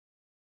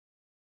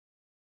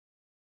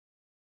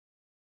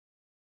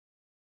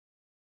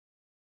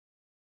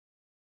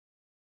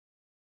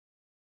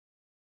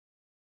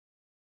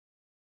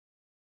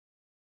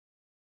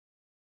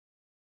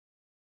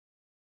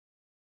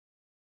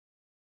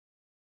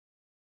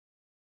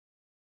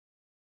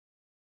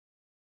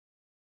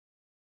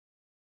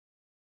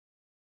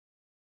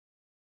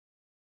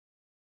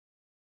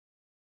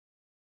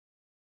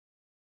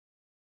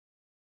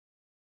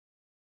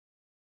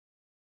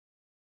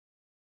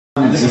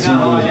This one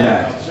goes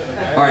back.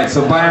 All right,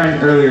 so Byron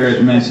earlier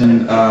had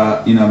mentioned,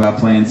 about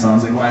playing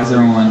songs. Like, why does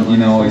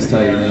everyone, always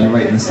tell you, you're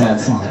writing the sad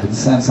songs, but the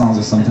sad songs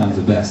are sometimes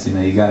the best. You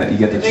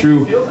get the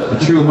true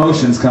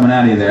emotions coming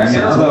out of you there. I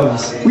mean, although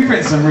we've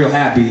written some real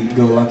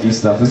happy-go-lucky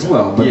stuff as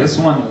well, but this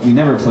one we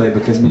never play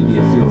because maybe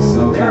it feels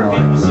so kind of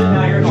like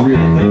real.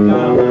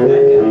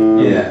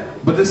 Yeah,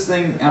 but this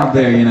thing out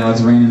there,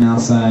 it's raining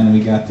outside, and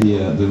we got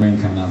the rain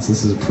coming out, so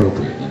this is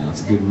appropriate.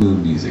 It's good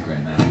mood music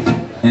right now.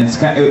 And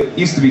it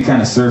used to be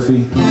kind of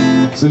surfy,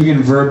 so if you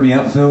can verb me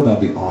up, Phil,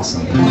 that'd be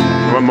awesome.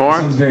 One more?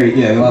 Sounds very,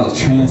 a little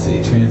trancy.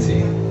 You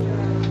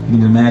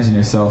can imagine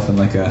yourself in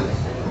like a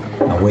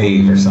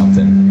wave or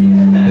something,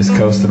 just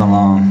coasting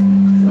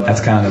along. That's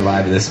kind of the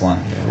vibe of this one.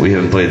 We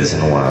haven't played this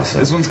in a while, so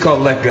this one's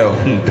called Let Go.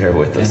 Bear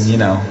with us.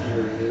 And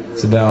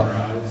it's about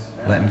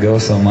letting go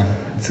of someone.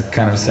 It's a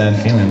kind of a sad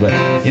feeling, but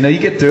you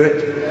get through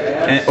it.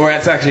 Or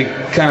it's actually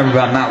kind of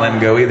about not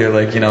letting go either,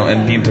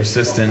 and being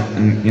persistent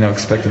and,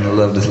 expecting the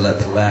love to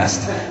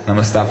last. And I'm going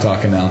to stop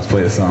talking now and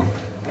play the song.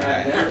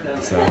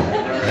 So,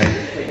 right.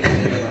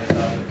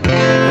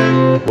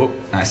 Whoop,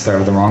 I started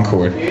with the wrong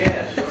chord.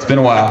 It's been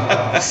a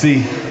while.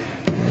 See.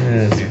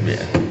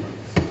 Yeah.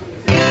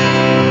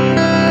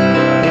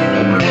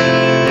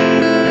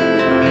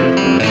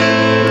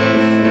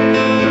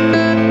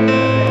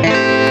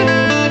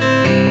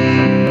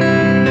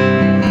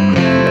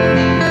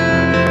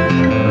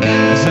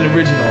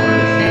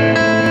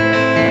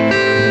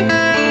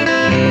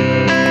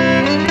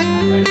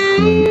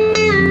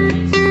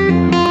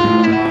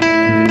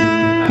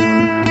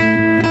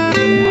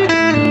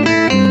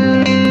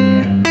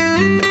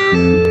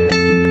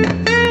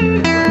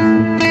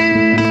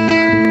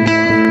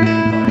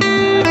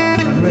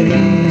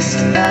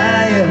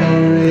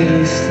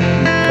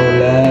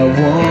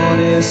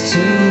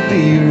 To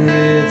be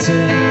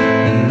written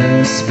in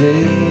the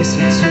space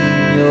between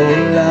your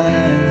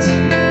lines,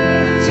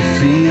 to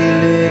feel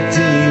it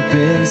deep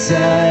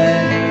inside,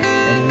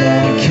 and I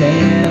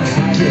can't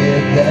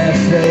forget that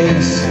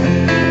face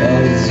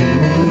as you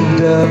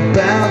moved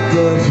about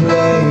the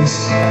place.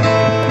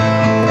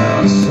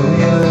 I'll show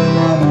you that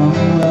I'm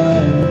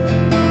right,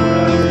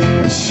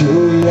 I'll show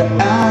you I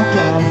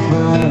got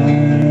fun,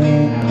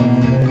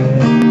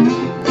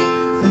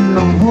 and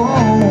I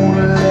won't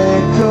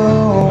let go.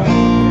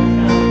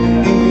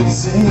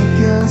 Take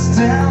us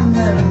down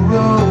that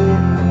road,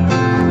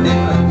 and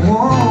I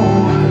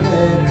won't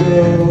let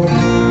go.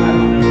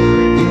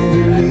 If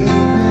you're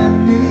leaving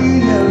me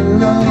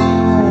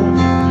alone,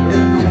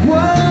 and I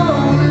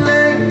won't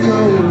let go.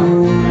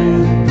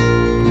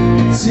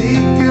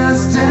 Take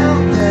us down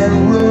that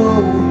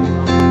road,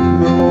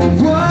 no, I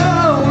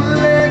won't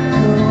let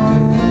go.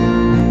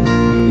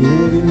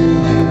 If you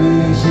leave me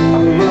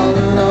here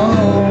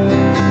alone.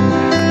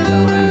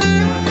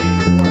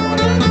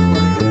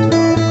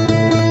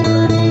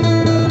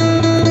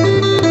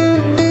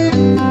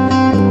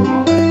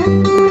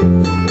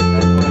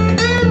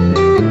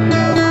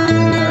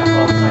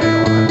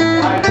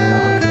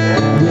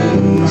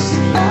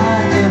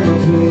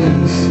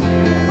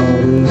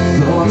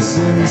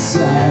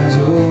 Inside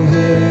your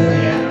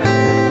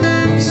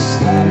head,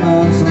 stop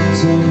mine from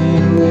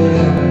turning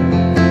red.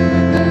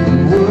 The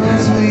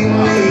words we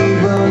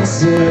leave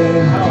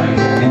unsaid,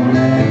 and I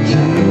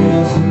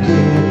can't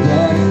forget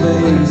that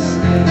face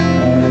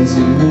as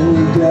you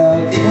moved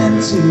out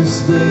into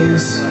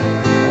space.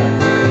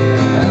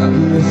 I'll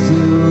get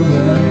through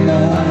the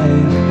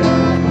night,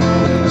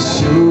 I'll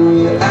show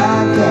you I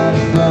got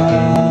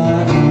fire.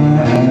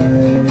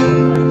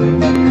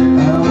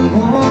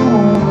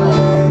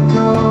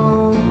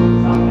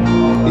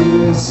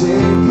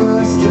 Take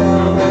us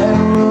down that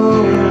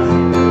road,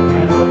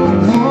 no, I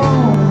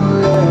won't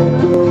let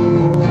go.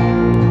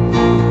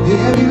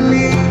 If you're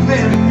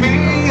leaving me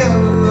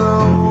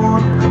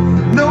alone,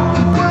 no, I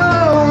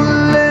won't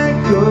let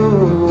go.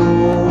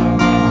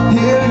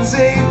 Yeah,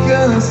 take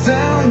us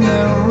down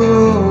that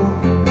road,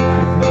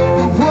 no,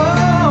 I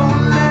won't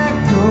let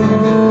go.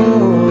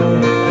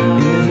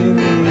 If you're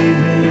leaving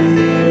me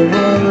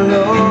alone.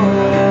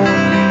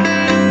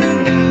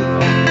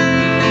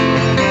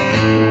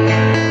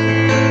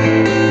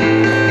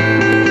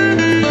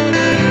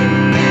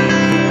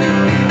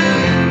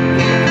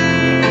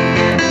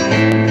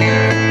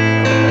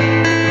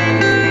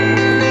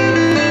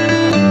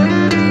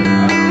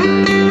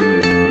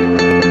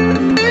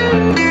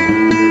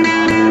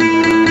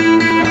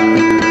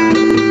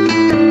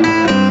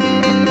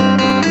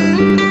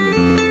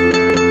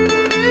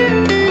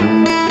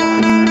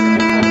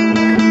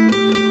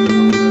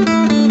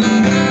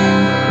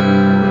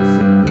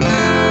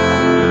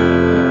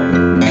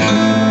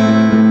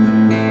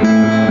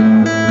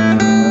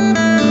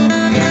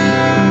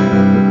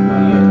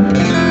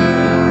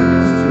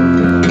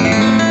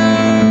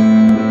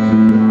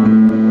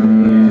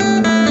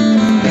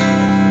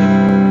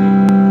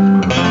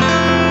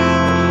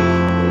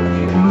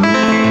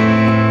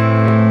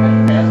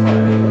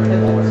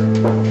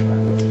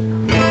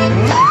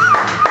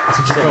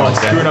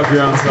 Screwing up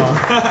your own song.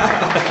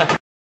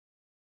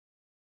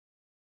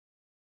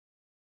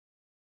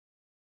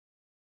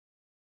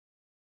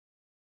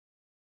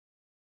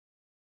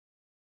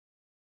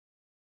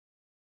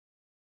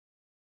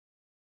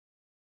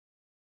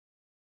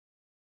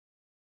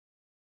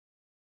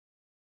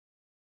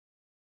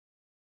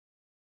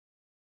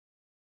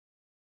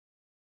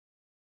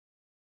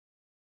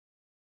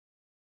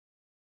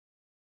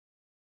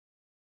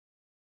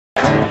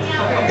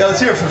 Yeah, let's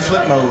hear it from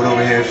Flip Mode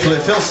over here.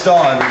 Phil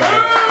Stahl,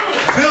 everybody.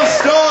 Phil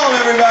Stahl,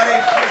 everybody.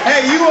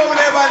 Hey, you over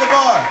there by the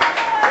bar.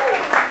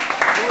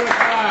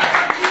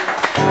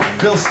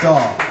 Phil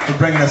Stahl for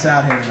bringing us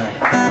out here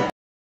tonight.